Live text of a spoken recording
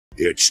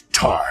It's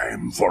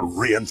time for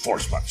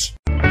reinforcements.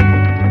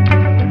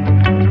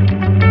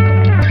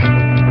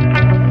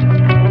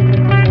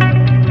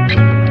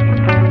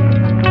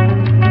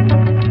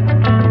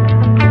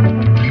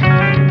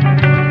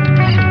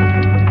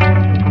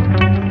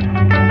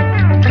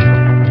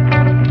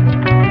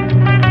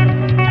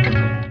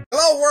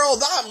 Hello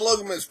world, I'm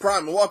Logamus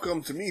Prime, and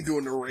welcome to me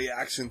doing the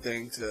reaction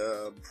thing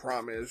to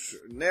Promise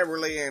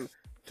Neverland.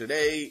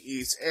 Today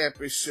is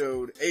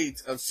episode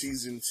 8 of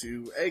season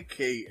 2,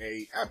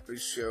 aka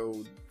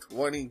episode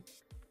 20.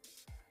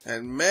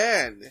 And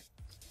man,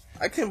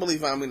 I can't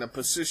believe I'm in a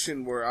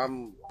position where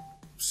I'm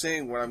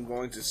saying what I'm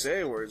going to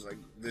say, where it's like,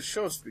 the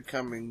show's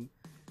becoming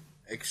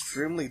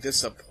extremely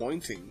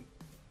disappointing.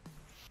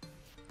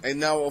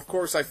 And now, of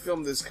course, I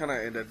filmed this kind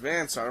of in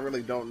advance, so I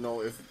really don't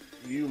know if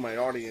you, my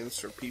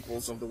audience, or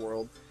peoples of the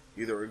world,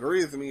 either agree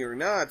with me or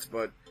not,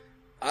 but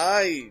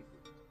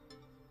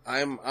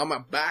I'm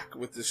back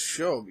with this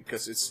show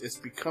because it's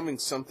becoming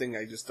something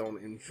I just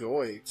don't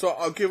enjoy. So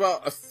I'll give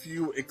out a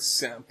few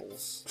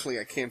examples. Actually,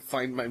 I can't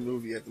find my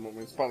movie at the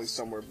moment. It's probably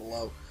somewhere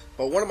below.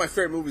 But one of my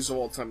favorite movies of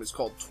all time is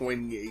called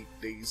 28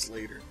 Days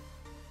Later.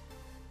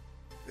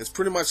 It's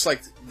pretty much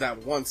like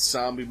that one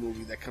zombie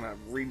movie that kind of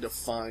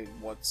redefined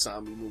what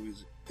zombie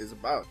movies is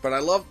about. But I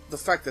love the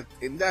fact that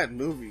in that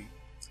movie,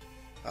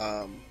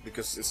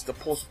 because it's the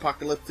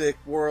post-apocalyptic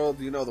world,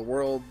 you know, the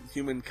world,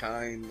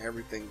 humankind,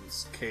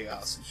 everything's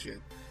chaos and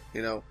shit,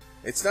 you know,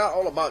 it's not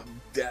all about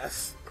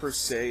death per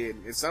se,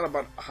 and it's not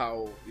about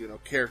how, you know,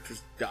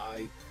 characters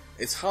die,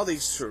 it's how they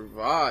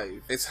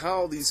survive, it's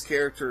how these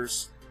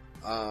characters,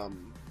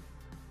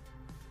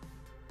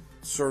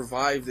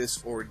 survive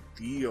this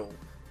ordeal,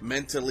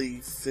 mentally,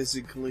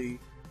 physically,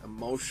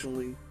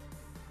 emotionally.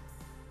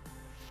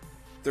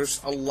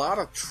 There's a lot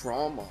of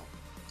trauma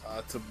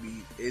to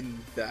be in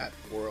that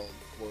world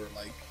where,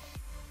 like,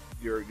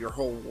 your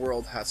whole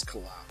world has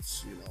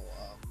collapsed, you know,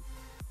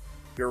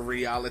 your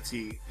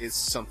reality is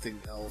something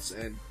else,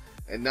 and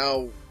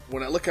now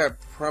when I look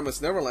at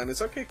Promise Neverland,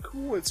 it's okay,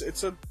 cool,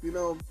 it's a, you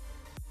know,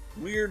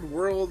 weird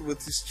world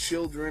with these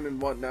children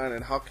and whatnot,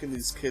 and how can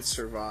these kids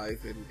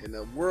survive in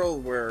a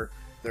world where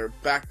they're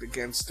backed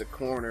against the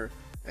corner,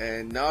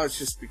 and now it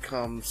just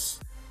becomes,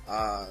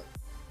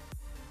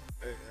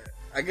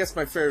 I guess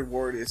my favorite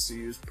word is to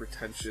use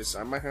pretentious.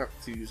 I might have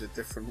to use a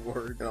different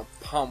word. You know,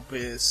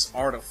 pompous,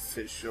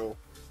 artificial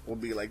will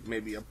be like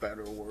maybe a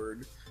better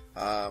word.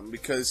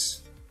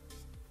 Because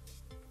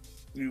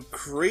you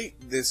create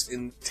this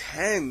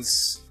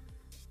intense,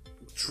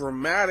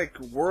 dramatic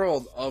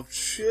world of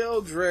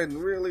children,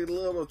 really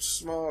little,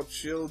 small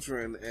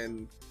children,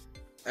 and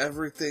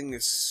everything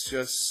is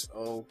just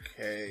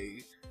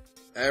okay.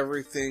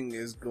 Everything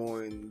is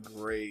going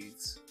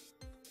great.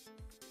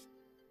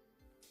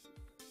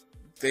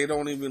 They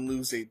don't even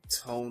lose a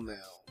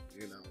toenail,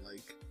 you know,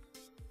 like,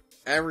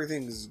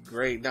 everything's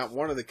great. Not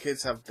one of the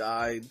kids have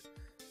died.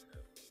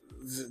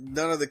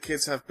 None of the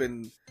kids have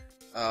been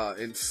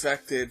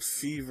infected,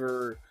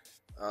 fever,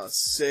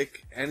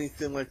 sick,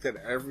 anything like that.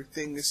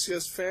 Everything is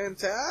just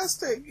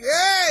fantastic.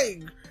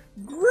 Yay!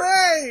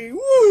 Great!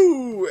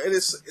 Woo! And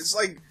it's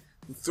like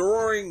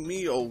throwing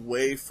me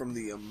away from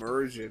the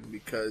immersion,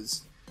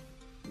 because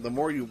the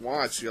more you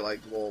watch, you're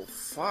like, well,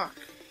 fuck.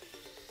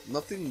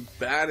 Nothing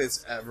bad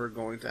is ever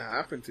going to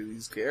happen to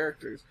these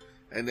characters.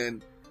 And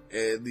then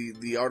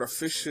the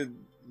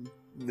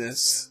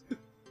artificialness,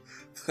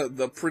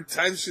 the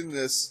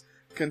pretentiousness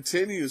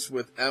continues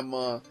with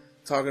Emma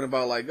talking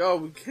about, like, oh,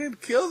 we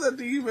can't kill the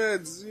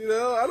demons, you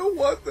know, I don't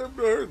want them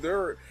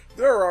to,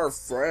 they're our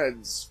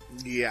friends.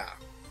 Yeah,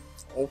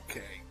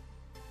 okay.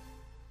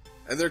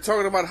 And they're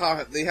talking about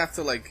how they have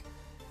to, like,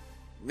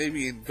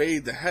 maybe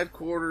invade the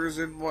headquarters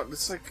and what.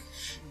 It's like,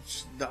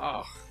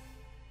 nah.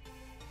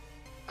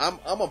 I'm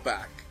a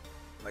back.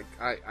 Like,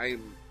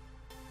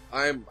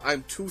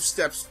 I'm 2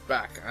 steps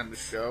back on the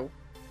show,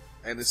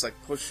 and it's like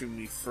pushing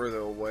me further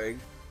away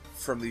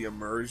from the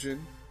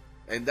immersion,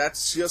 and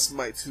that's just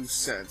my 2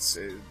 cents.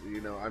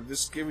 You know, I'm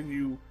just giving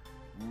you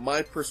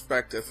my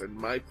perspective and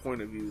my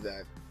point of view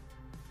that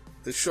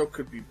the show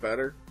could be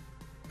better,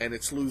 and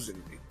it's losing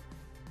me.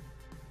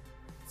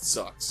 It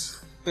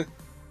sucks.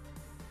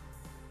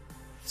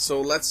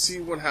 So let's see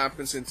what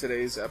happens in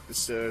today's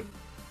episode.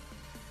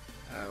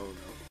 I don't know.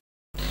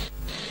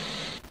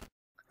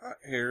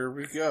 Here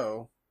we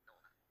go.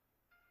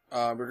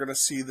 We're gonna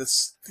see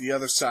the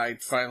other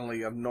side,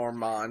 finally, of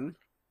Norman.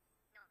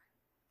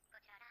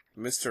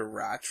 Mr.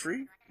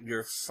 Rattray?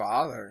 Your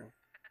father.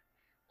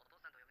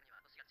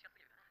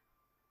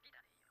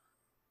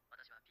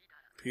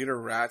 Peter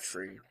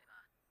Rattray.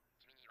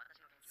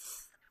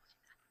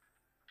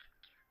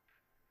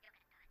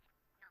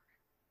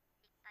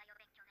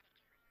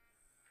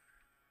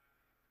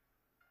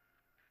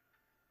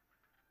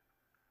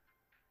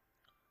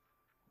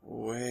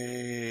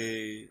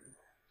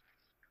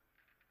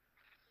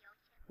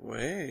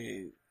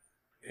 Wait,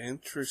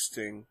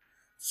 interesting.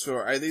 So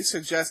are they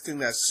suggesting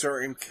that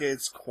certain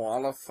kids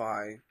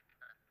qualify?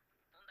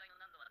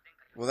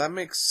 Well, that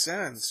makes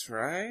sense,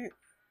 right?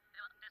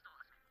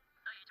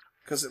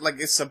 Because, like,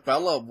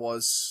 Isabella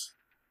was...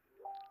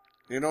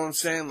 You know what I'm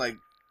saying? Like,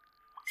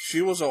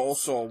 she was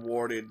also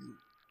awarded,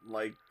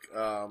 like,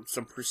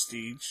 some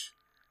prestige.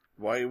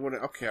 Why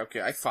wouldn't...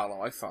 Okay, I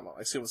follow. I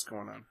see what's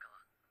going on.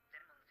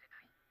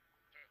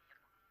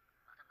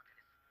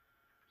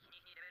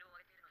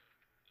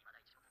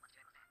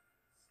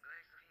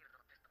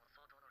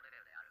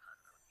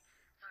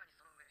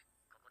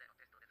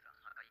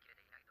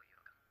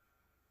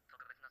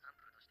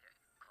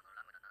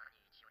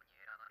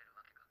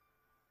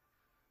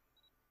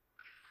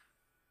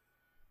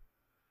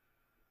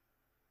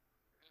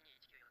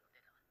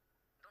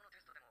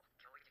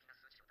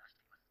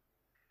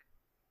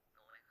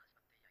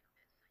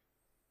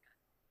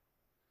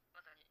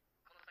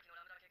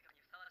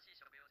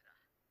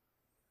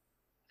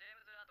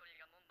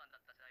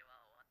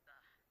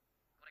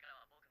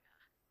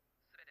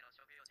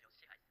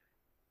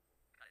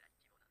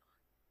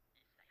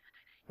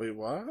 Wait,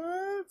 what?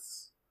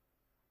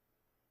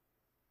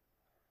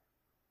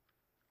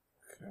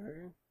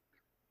 Okay.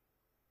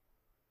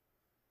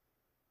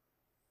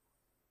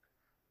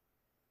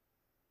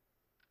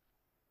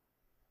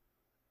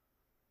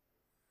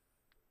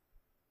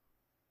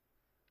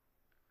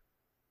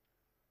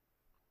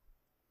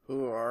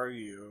 Who are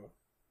you?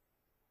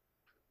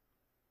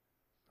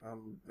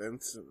 I'm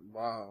Vincent.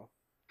 Wow.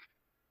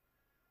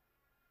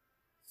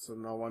 So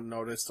no one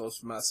noticed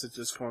those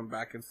messages going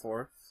back and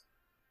forth?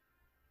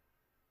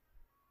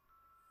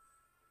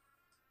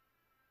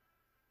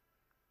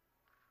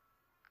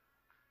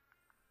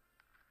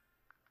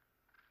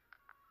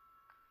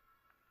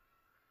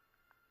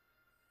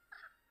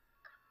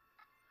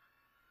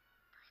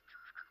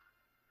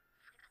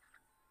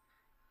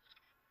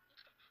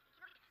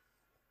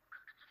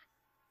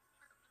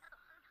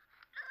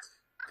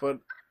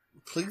 But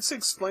please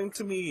explain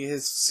to me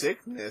his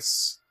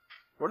sickness.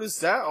 What is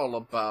that all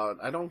about?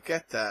 I don't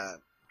get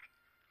that.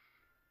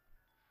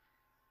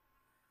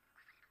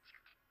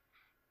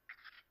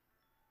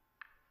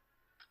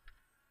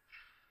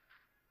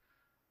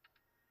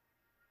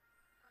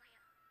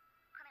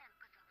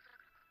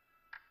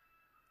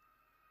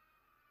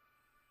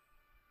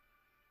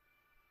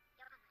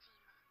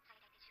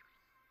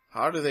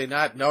 How do they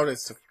not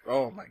notice?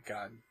 Oh my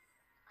god.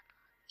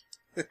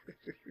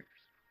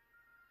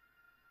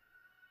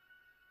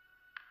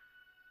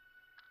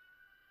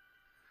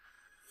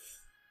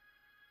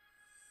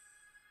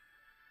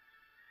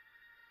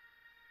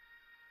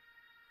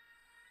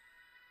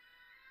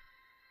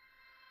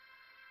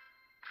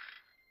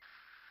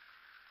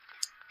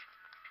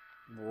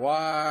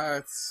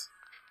 What?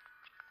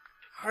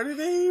 How did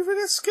they even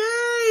escape?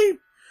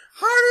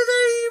 How did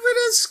they even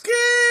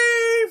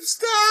escape?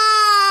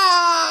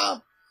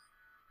 Stop!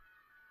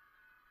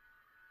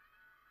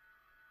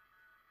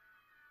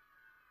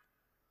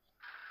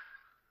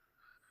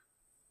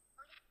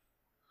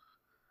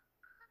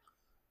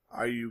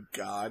 Are you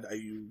God? Are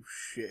you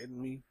shitting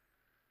me?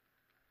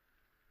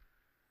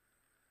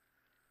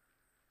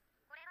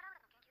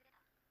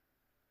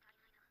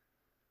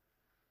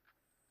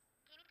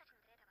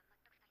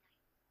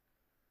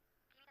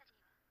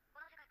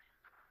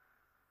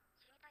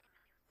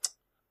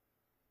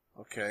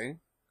 Okay.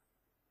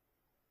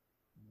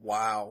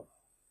 Wow.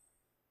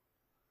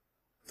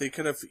 They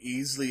could have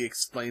easily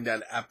explained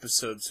that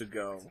episodes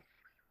ago.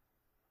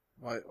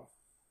 Why?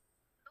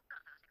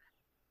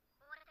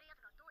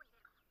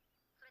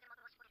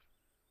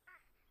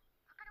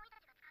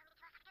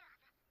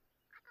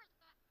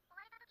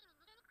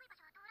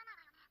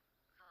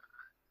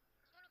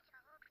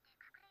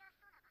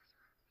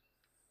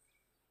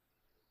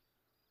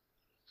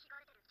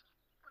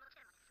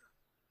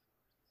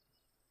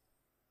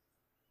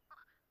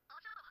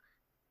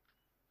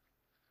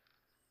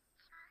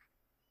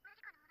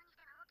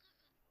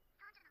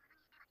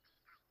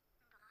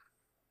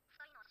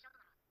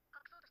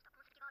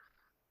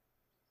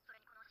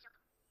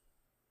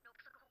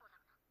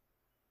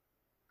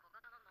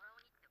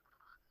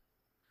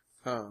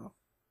 Huh.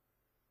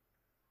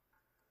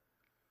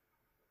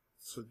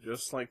 So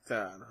just like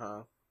that,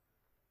 huh?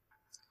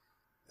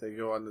 They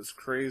go on this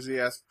crazy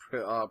ass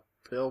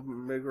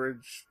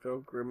pilgrimage.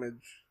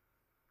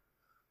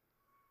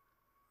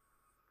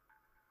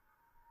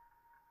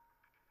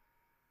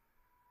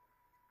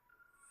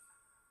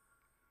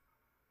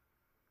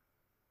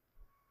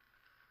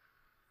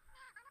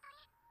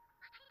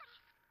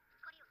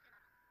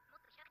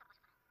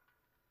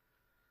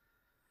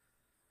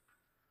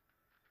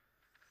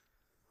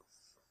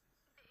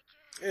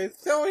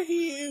 It's so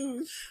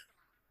huge.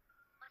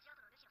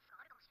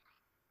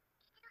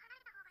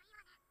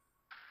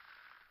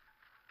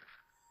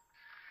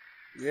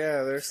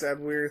 Yeah, there's that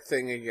weird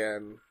thing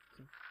again.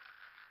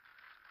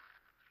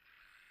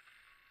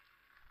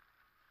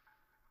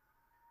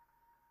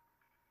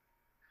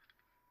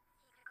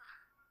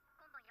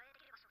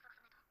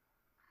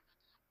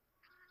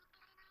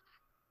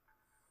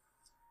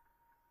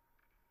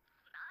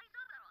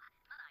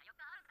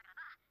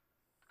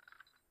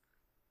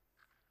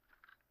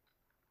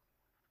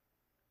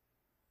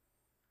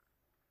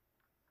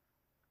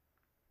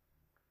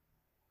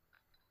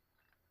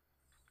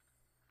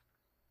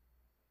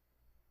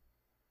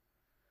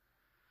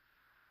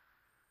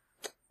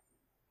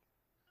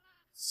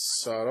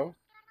 subtle.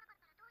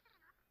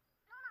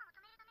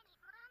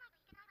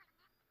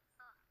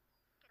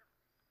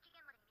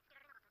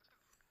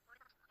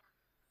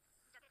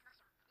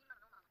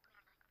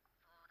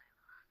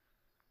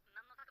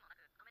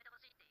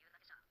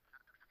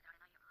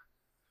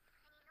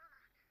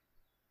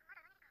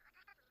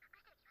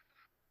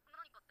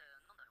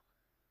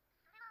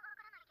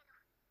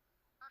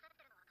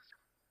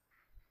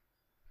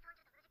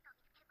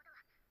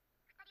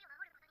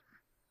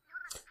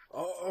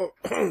 Oh,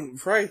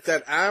 right,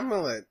 that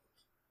amulet.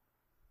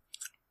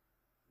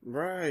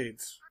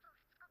 Right.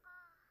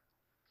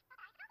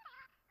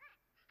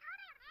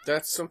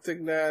 That's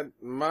something that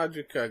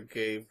Magica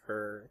gave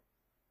her.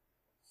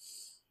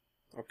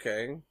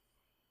 Okay.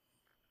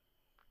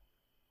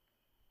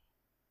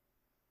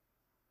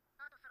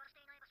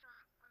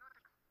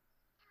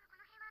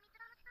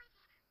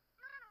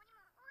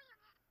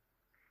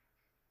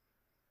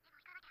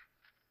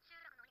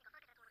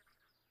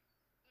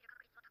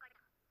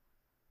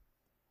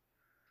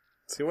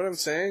 See what I'm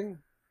saying?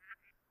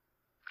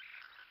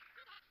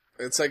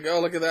 It's like,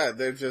 oh, look at that.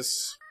 They're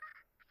just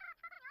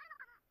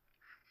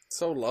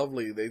so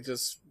lovely. They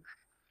just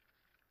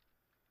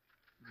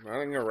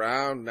running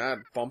around, not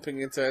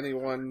bumping into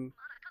anyone,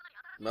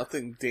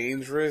 nothing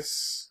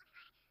dangerous.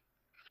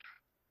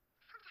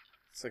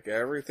 It's like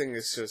everything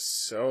is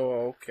just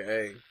so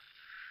okay.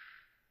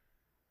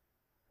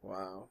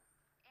 Wow.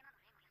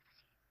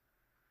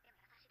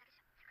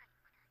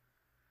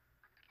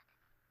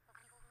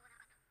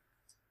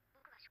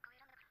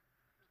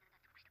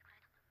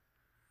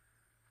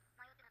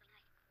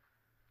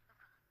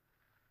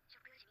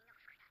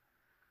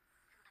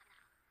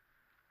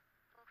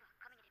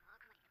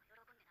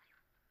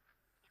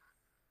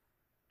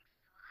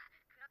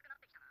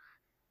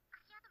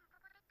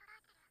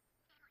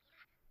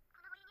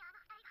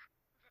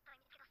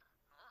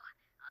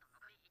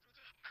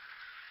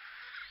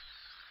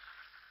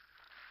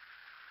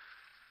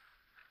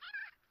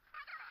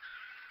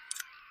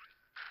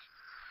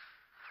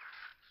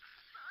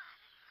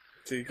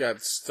 So you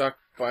got stuck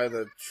by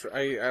the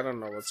I don't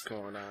know what's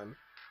going on.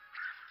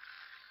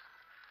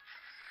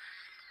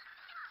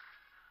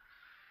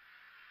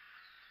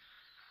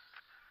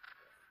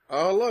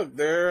 Oh, look,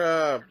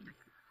 they're,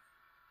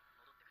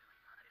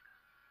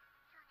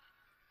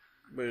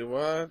 wait,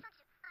 what?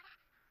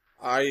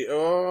 What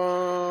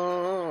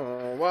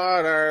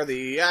are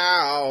the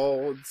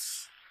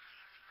odds?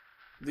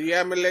 The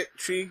amulet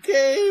she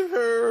gave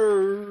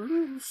her.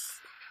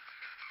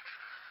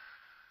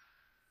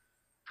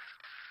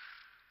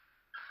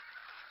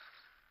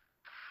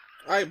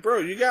 Alright, bro,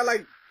 you got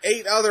like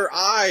 8 other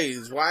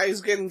eyes. Why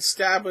is getting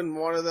stabbed in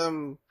one of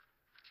them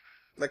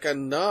like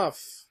enough?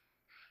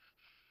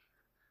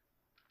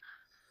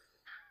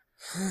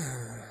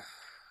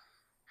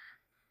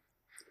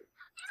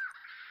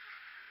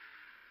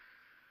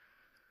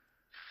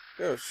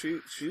 Yo,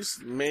 she's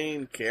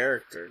main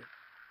character.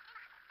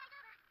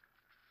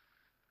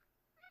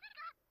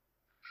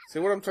 See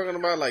what I'm talking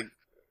about? Like,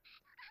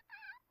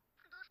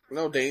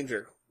 no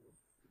danger.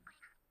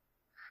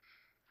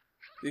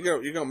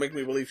 You're gonna make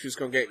me believe she's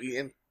gonna get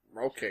eaten?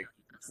 Okay.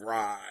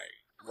 Right.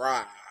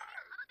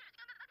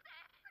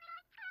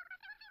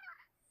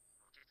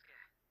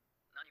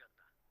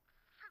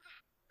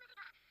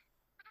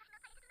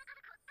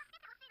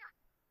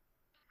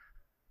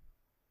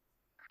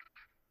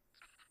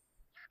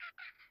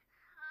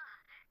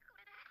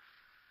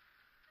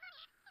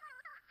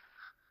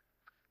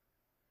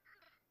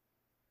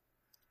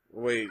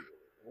 Wait,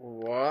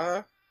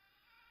 what?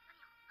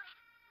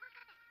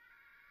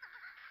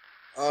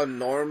 Oh,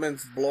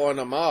 Norman's blowing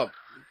him up.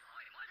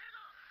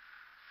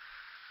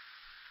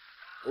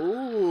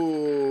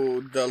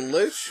 Ooh,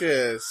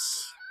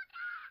 delicious.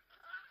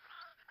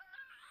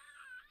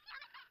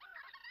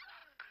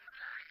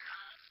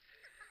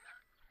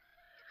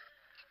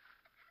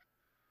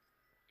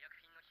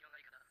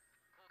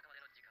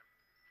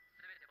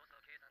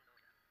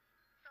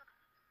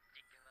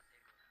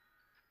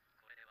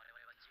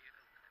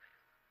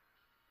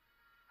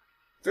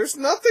 There's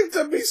nothing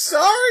to be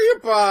sorry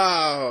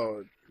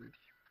about.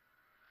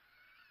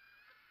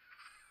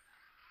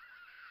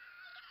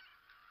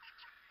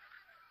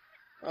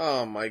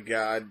 Oh my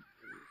god.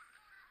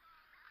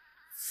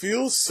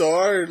 Feel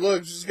sorry.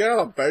 Look, she's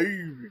got a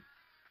baby.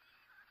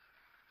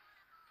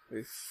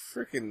 They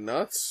freaking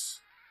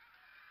nuts.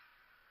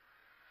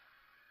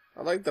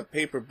 I like the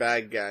paper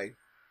bag guy.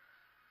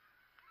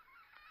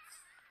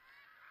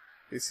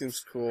 He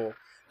seems cool.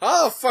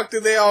 How the fuck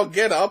did they all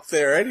get up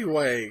there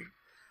anyway?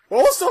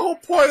 What was the whole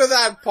point of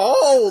that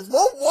pose?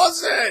 What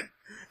was it?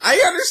 I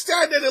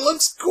understand that it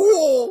looks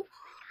cool,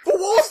 but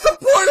what was the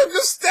point of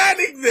just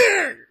standing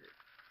there?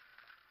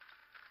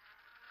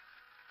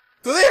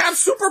 Do they have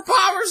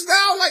superpowers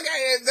now? Like,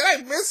 did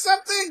I miss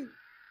something?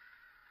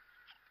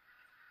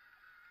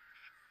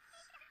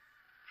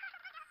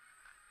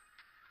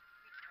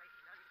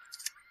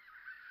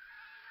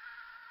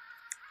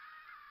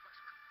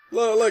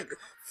 Look,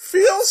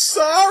 feel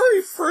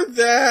sorry for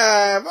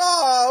them.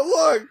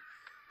 Oh, look.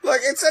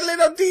 Look, it's a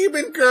little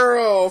demon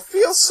girl.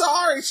 Feel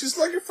sorry. She's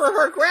looking for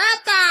her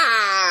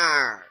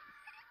grandpa.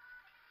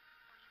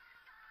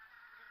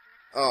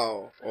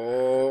 Oh,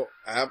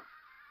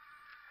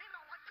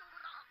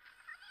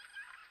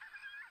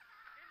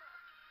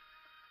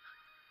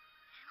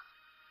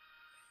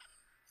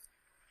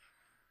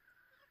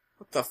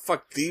 what the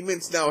fuck?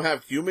 Demons now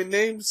have human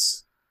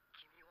names?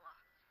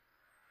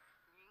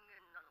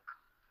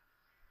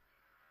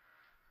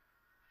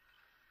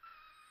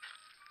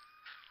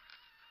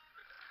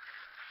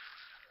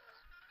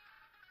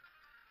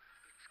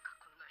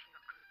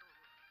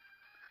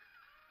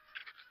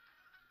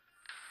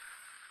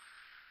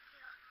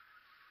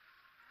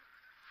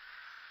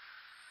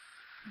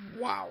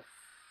 Wow.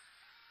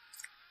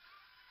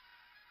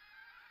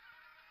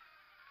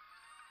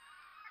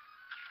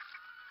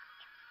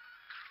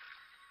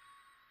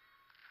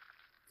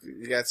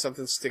 You got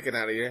something sticking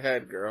out of your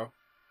head, girl.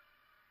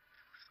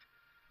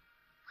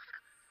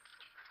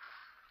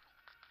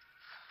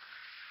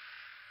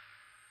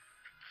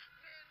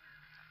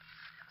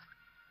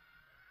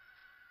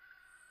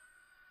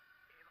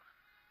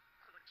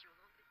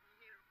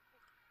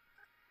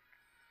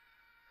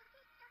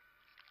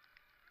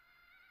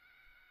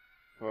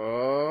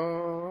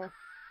 Oh.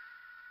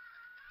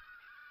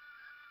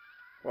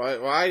 Why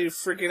are you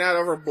freaking out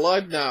over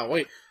blood now?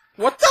 Wait,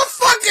 what the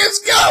fuck is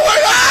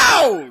going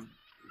on?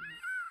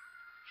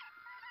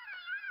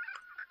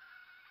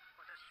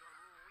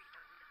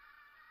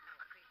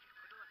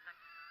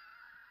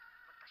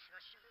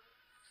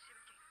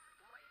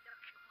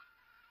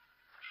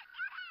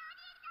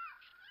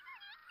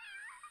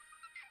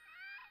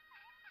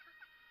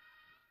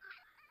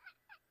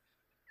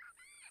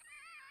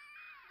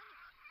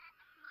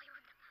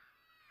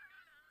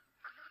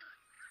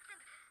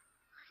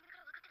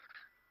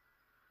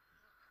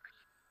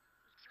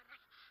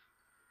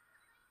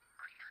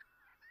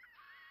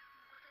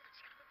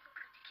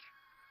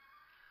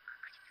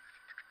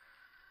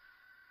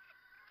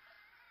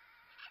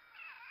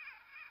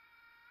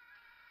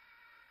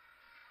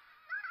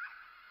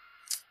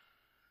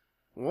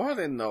 What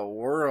in the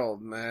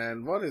world,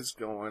 man? What is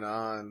going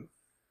on?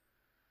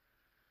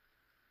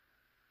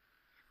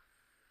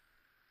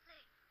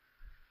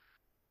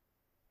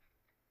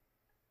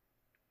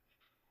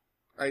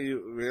 Are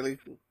you really?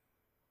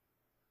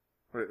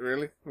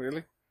 Really?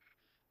 Really?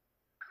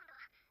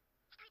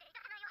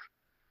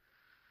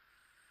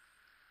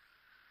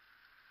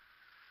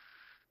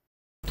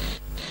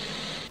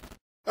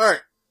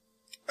 Alright.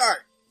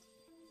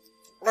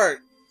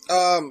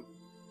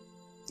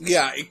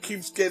 Yeah, it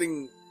keeps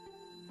getting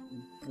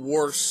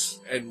worse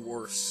and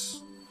worse.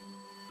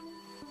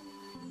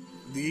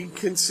 The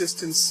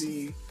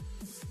inconsistency,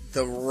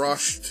 the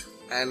rushed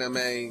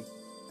anime,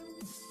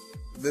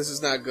 this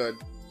is not good.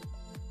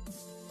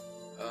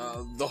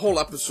 The whole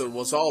episode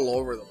was all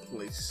over the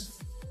place.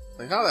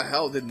 Like, how the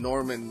hell did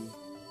Norman...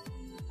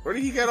 Where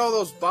did he get all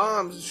those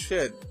bombs and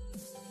shit?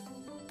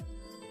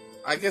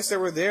 I guess they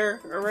were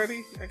there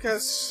already, I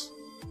guess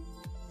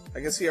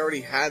he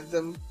already had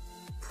them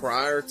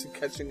prior to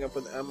catching up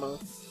with Emma.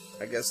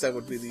 I guess that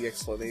would be the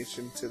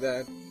explanation to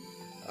that.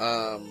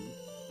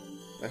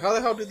 Like, how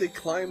the hell did they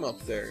climb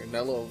up there in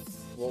that little...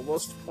 Well,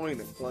 what's the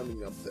point of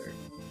climbing up there?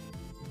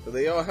 Do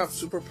they all have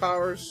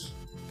superpowers?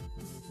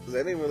 Because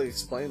they didn't really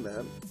explain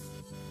that.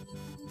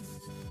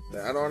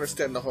 I don't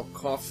understand the whole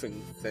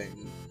coughing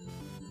thing.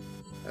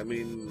 I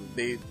mean,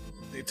 they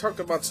talked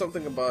about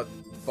something about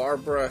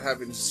Barbara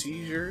having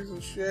seizures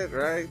and shit,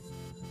 right?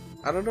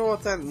 I don't know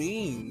what that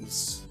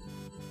means.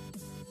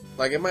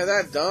 Like, am I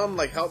that dumb?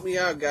 Like, help me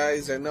out,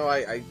 guys. I know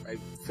I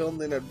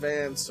filmed in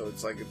advance, so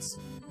it's like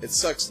it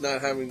sucks not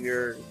having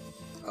your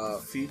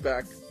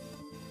feedback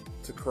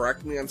to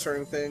correct me on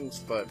certain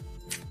things, but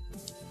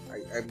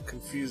I'm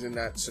confused in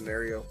that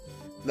scenario.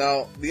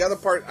 Now, the other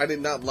part I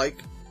did not like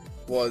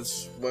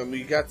was when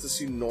we got to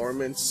see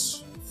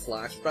Norman's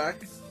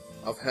flashback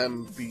of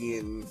him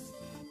being,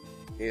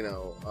 you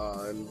know,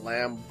 in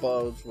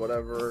Lambos,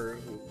 whatever,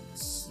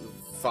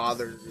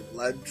 father,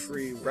 Red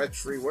Tree,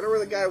 whatever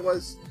the guy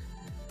was.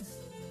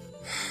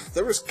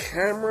 There was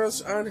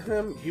cameras on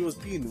him. He was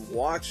being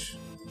watched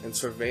and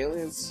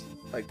surveillance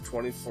like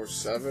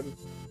 24/7.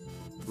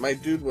 My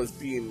dude was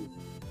being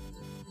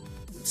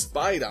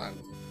spied on.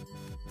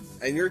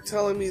 And you're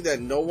telling me that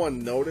no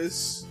one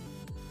noticed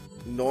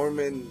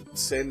Norman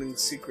sending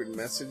secret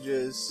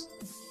messages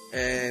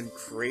and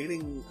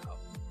creating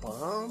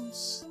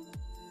bombs?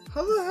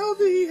 How the hell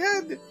did he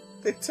have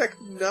the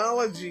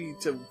technology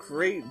to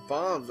create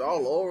bombs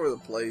all over the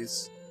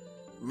place?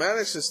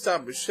 Managed to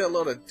stop a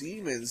shitload of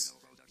demons.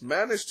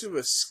 Managed to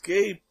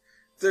escape.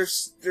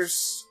 There's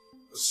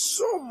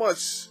so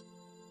much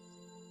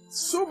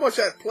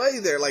at play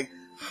there. Like,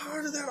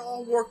 how did that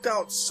all work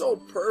out so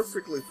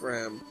perfectly for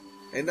him?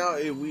 And now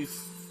if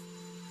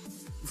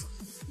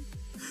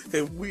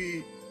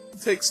we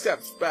take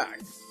steps back,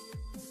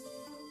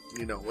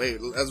 you know, wait,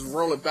 let's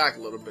roll it back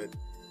a little bit.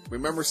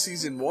 Remember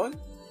season 1?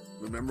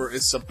 Remember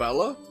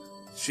Isabella?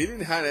 She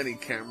didn't have any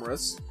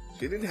cameras.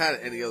 She didn't have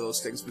any of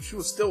those things, but she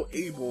was still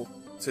able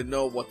to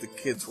know what the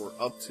kids were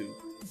up to.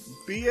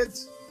 Be it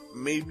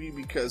maybe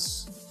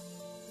because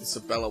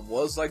Isabella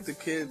was like the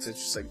kids, and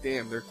she's like,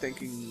 damn, they're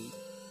thinking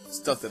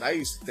stuff that I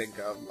used to think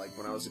of, like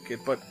when I was a kid.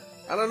 But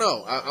I don't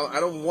know. I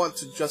don't want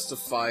to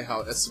justify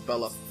how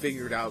Isabella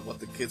figured out what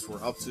the kids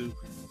were up to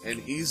and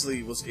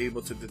easily was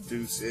able to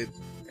deduce it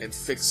and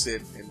fix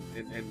it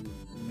and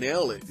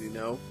nail it, you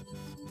know?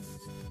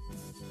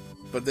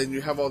 But then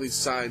you have all these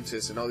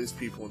scientists and all these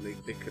people, and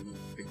they couldn't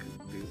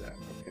do that.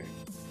 Okay.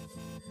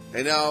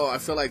 And now I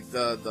feel like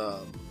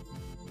the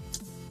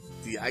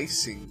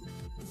icing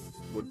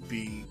would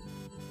be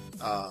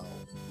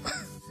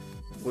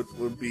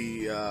would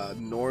be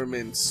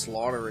Norman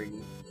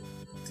slaughtering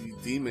the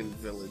demon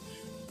village,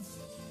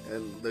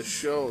 and the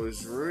show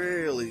is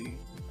really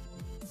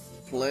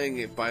playing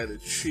it by the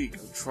cheek.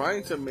 I'm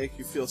trying to make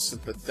you feel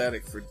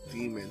sympathetic for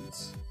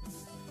demons,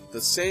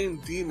 the same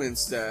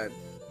demons that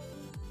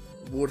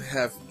would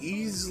have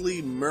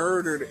easily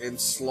murdered and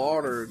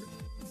slaughtered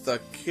the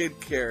kid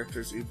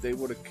characters if they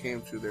would have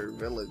came to their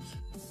village,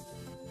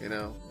 you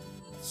know?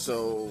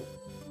 So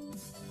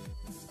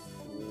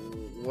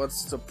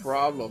what's the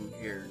problem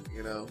here,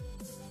 you know?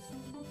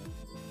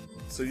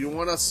 So you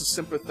want us to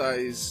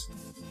sympathize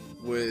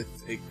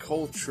with a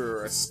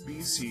culture, a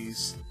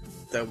species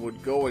that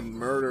would go and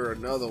murder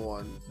another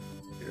one,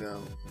 you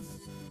know?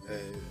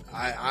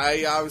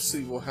 I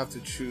obviously will have to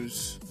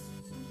choose,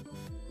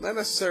 not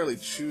necessarily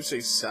choose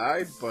a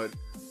side, but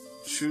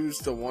choose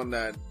the one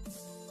that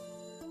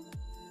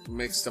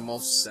makes the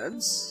most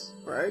sense,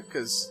 right?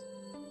 Because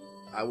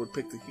I would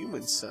pick the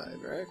human side,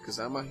 right? Because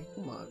I'm a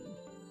human.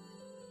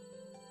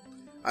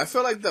 I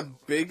feel like the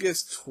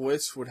biggest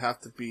twist would have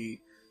to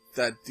be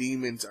that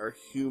demons are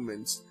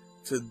humans,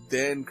 to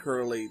then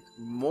correlate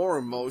more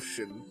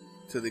emotion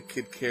to the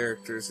kid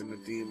characters and the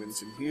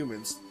demons and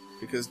humans,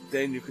 because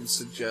then you can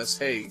suggest,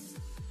 hey,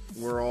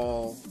 we're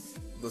all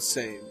the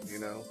same, you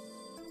know?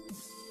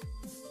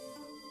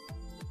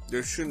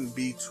 There shouldn't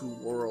be two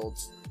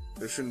worlds.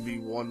 There shouldn't be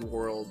one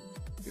world,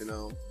 you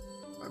know?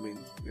 I mean,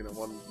 you know,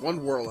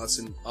 one world as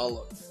in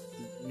all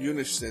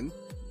unison,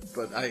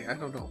 but I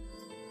don't know.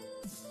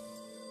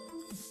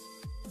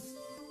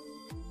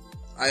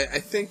 I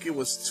think it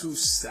was too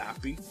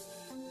sappy,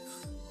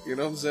 you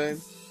know what I'm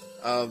saying?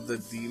 Of the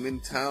demon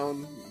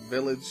town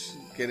village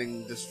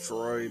getting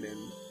destroyed,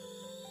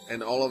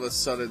 and all of a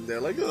sudden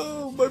they're like,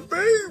 oh, my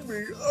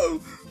baby,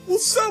 oh, will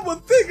someone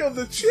think of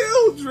the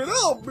children?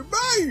 Oh, my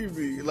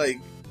baby.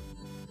 Like,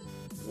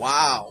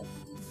 wow.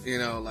 You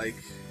know,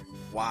 like,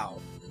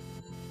 wow.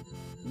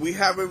 We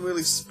haven't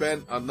really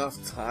spent enough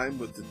time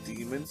with the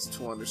demons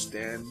to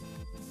understand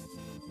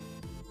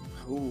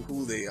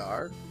who they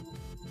are.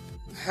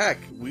 Heck,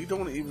 we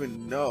don't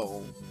even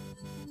know.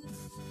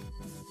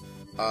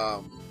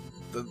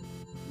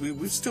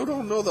 We still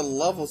don't know the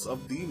levels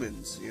of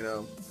demons, you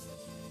know.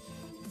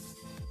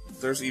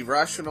 There's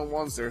irrational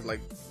ones. There's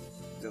like,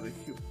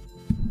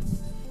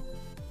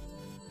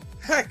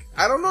 heck,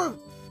 I don't know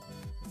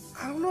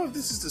if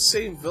this is the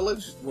same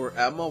village where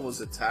Emma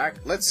was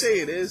attacked. Let's say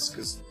it is,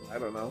 because I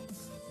don't know.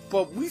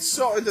 But we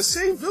saw in the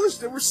same village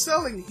they were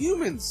selling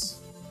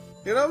humans.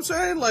 You know what I'm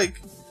saying? Like,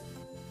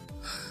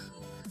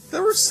 they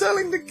were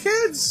selling the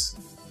kids.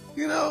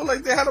 You know,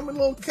 like they had them in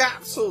little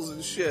capsules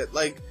and shit.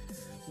 Like,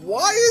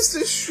 why is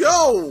this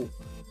show?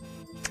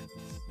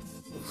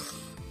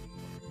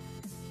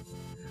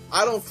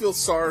 I don't feel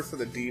sorry for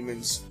the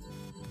demons.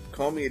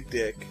 Call me a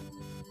dick.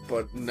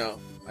 But no,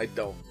 I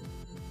don't.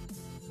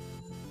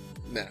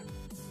 Nah.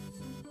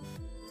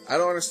 I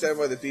don't understand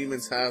why the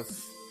demons have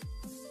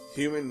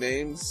human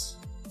names,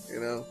 you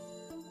know?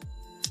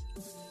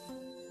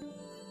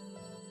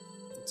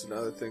 It's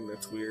another thing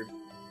that's weird.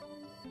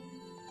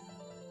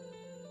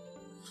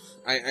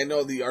 I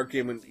know the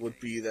argument would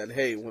be that,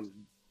 hey, when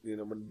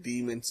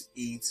demons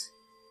eat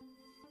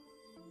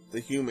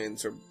the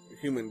humans or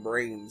human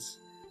brains,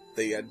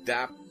 they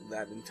adapt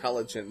that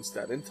intelligence,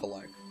 that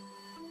intellect.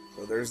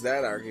 So there's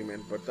that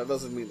argument, but that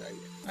doesn't mean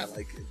I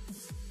like it.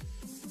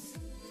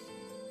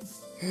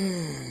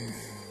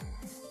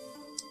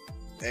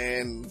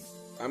 And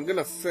I'm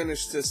gonna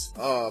finish this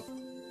up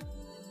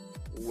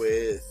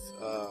with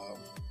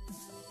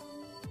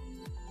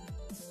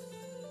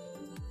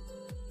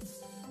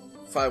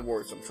 5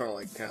 words. I'm trying to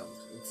like count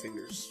in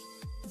fingers.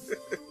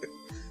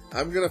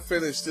 I'm gonna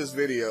finish this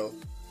video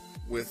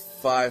with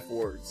 5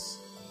 words.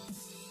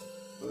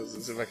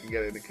 Let's see if I can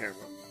get it in the camera.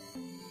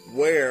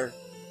 Where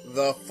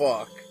the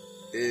fuck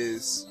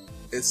is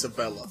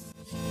Isabella?